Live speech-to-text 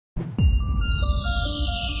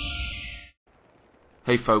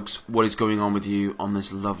Hey folks, what is going on with you on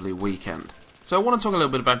this lovely weekend? So I want to talk a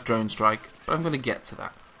little bit about Drone Strike, but I'm going to get to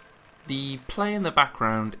that. The play in the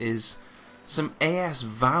background is some AS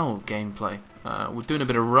Val gameplay. We're doing a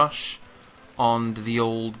bit of rush on the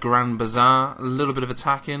old Grand Bazaar, a little bit of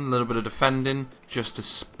attacking, a little bit of defending, just to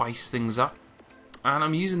spice things up. And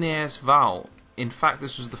I'm using the AS Val. In fact,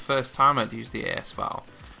 this was the first time I'd used the AS Val.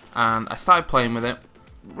 And I started playing with it,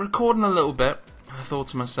 recording a little bit, and I thought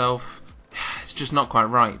to myself, it's just not quite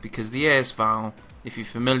right, because the AS Val, if you're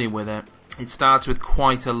familiar with it, it starts with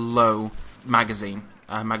quite a low magazine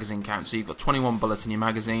count. So you've got 21 bullets in your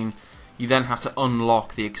magazine. You then have to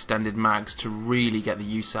unlock the extended mags to really get the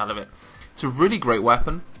use out of it. It's a really great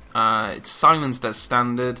weapon. It's silenced as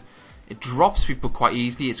standard. It drops people quite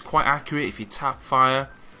easily. It's quite accurate if you tap fire.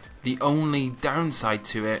 The only downside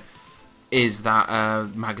to it is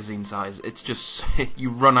that magazine size. It's just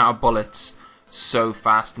you run out of bullets so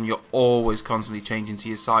fast, and you're always constantly changing to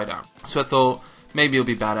your sidearm. So I thought maybe it'll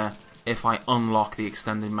be better if I unlock the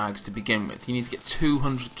extended mags to begin with. You need to get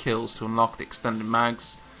 200 kills to unlock the extended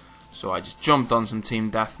mags. So I just jumped on some team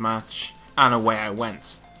deathmatch, and away I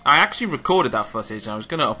went. I actually recorded that footage, and I was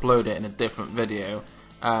going to upload it in a different video,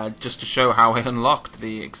 just to show how I unlocked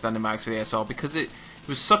the extended mags for the ASL, because it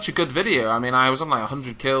was such a good video. I mean, I was on like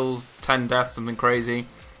 100 kills, 10 deaths, something crazy.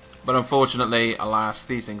 But unfortunately, alas,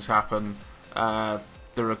 these things happen.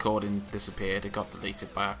 The recording disappeared. It got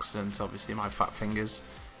deleted by accident, obviously my fat fingers,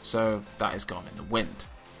 so that is gone in the wind.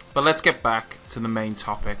 But let's get back to the main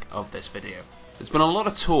topic of this video. There's been a lot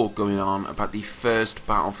of talk going on about the first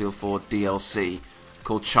Battlefield 4 DLC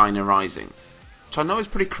called China Rising, which I know is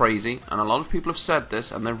pretty crazy, and a lot of people have said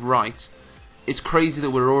this, and they're right. It's crazy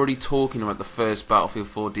that we're already talking about the first Battlefield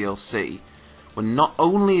 4 DLC, when not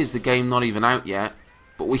only is the game not even out yet,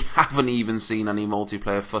 but we haven't even seen any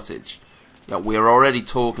multiplayer footage. Yeah, we're already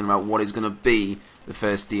talking about what is going to be the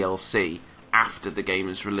first DLC after the game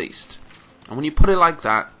is released. And when you put it like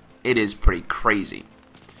that, it is pretty crazy.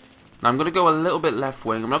 Now I'm going to go a little bit left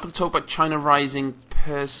wing. I'm not going to talk about China Rising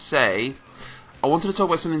per se. I wanted to talk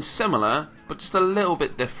about something similar, but just a little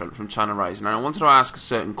bit different from China Rising. And I wanted to ask a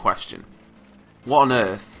certain question. What on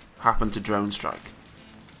earth happened to Drone Strike?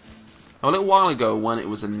 Now, a little while ago when it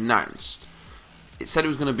was announced, it said it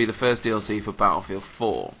was going to be the first DLC for Battlefield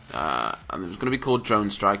 4, and it was going to be called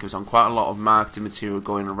Drone Strike. It was on quite a lot of marketing material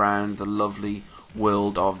going around the lovely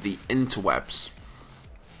world of the interwebs.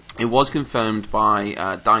 It was confirmed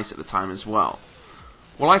by DICE at the time as well.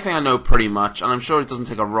 Well, I think I know pretty much, and I'm sure it doesn't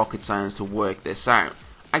take a rocket science to work this out.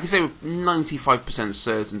 I can say with 95%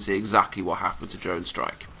 certainty exactly what happened to Drone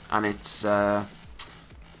Strike, and it's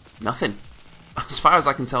nothing. As far as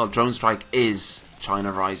I can tell, Drone Strike is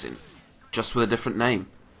China Rising, just with a different name.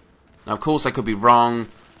 Now, of course, I could be wrong,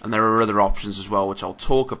 and there are other options as well, which I'll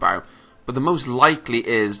talk about, but the most likely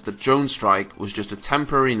is that Drone Strike was just a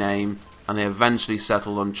temporary name, and they eventually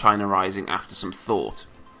settled on China Rising after some thought.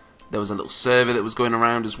 There was a little survey that was going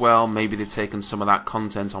around as well. Maybe they've taken some of that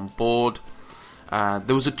content on board.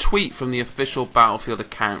 There was a tweet from the official Battlefield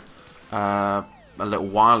account a little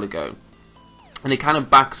while ago, and it kind of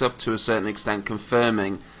backs up to a certain extent,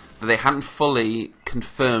 confirming that they hadn't fully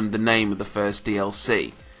confirmed the name of the first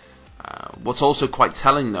DLC. What's also quite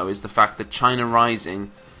telling, though, is the fact that China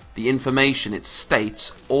Rising, the information it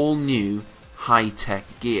states, all new high-tech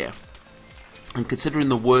gear. And considering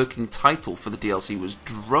the working title for the DLC was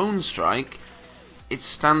Drone Strike, it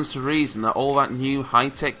stands to reason that all that new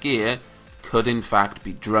high-tech gear could in fact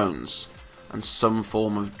be drones, and some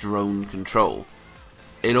form of drone control.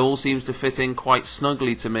 It all seems to fit in quite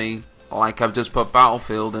snugly to me, like I've just put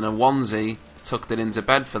Battlefield in a onesie, tucked it into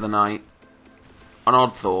bed for the night. An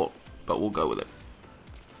odd thought, but we'll go with it.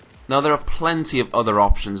 Now, there are plenty of other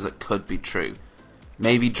options that could be true.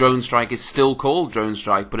 Maybe Drone Strike is still called Drone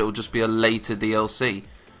Strike, but it will just be a later DLC.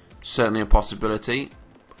 Certainly a possibility.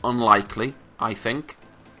 Unlikely, I think.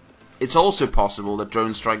 It's also possible that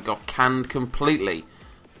Drone Strike got canned completely,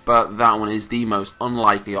 but that one is the most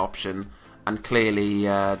unlikely option, and clearly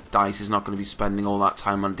DICE is not going to be spending all that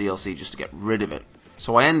time on DLC just to get rid of it.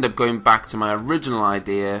 So I end up going back to my original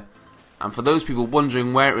idea, and for those people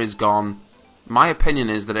wondering where it has gone, my opinion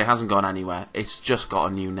is that it hasn't gone anywhere. It's just got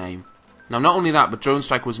a new name. Now, not only that, but Drone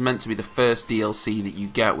Strike was meant to be the first DLC that you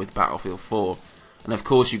get with Battlefield 4, and of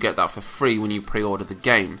course you get that for free when you pre-order the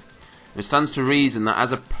game. It stands to reason that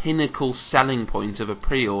as a pinnacle selling point of a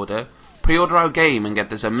pre-order our game and get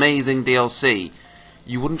this amazing DLC,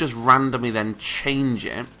 you wouldn't just randomly then change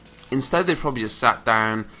it. Instead, they've probably just sat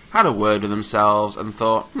down, had a word with themselves, and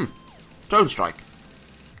thought, Drone Strike.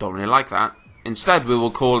 Don't really like that. Instead, we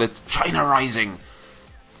will call it China Rising.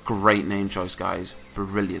 Great name choice, guys.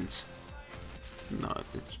 Brilliant. No,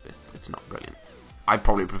 it's not brilliant. I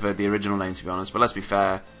probably preferred the original name, to be honest, but let's be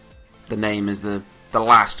fair, the name is the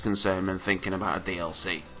last concern when thinking about a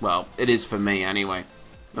DLC. Well, it is for me anyway.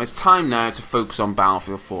 Now it's time now to focus on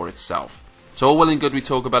Battlefield 4 itself. It's all well and good we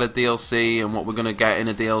talk about a DLC and what we're going to get in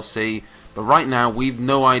a DLC, but right now we've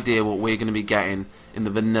no idea what we're going to be getting in the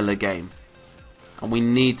vanilla game. And we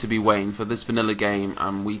need to be waiting for this vanilla game,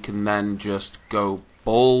 and we can then just go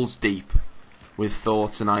balls deep with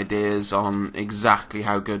thoughts and ideas on exactly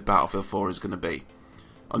how good Battlefield 4 is going to be.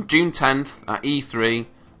 On June 10th at E3,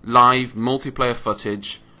 live multiplayer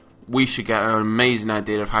footage, we should get an amazing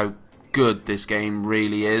idea of how good this game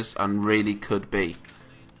really is and really could be.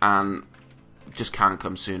 And it just can't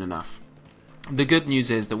come soon enough. The good news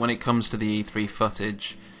is that when it comes to the E3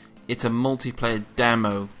 footage, it's a multiplayer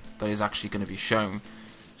demo that is actually going to be shown.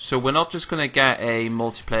 So we're not just going to get a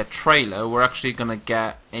multiplayer trailer, we're actually going to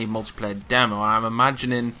get a multiplayer demo. And I'm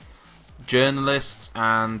imagining journalists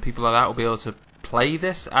and people like that will be able to play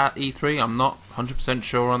this at E3. I'm not 100%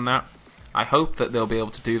 sure on that. I hope that they'll be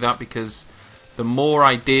able to do that, because the more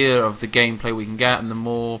idea of the gameplay we can get and the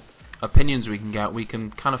more opinions we can get, we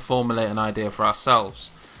can kind of formulate an idea for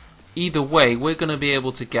ourselves. Either way, we're going to be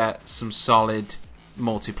able to get some solid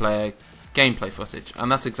multiplayer gameplay footage,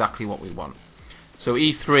 and that's exactly what we want. So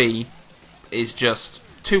E3 is just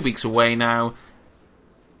 2 weeks away now,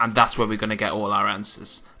 and that's where we're going to get all our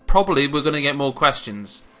answers. Probably we're going to get more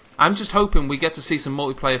questions. I'm just hoping we get to see some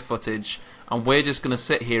multiplayer footage, and we're just going to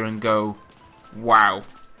sit here and go, wow,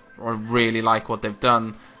 I really like what they've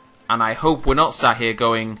done. And I hope we're not sat here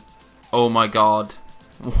going, oh my god,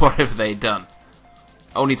 what have they done?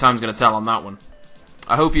 Only time's going to tell on that one.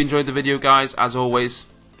 I hope you enjoyed the video, guys. As always,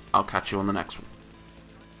 I'll catch you on the next one.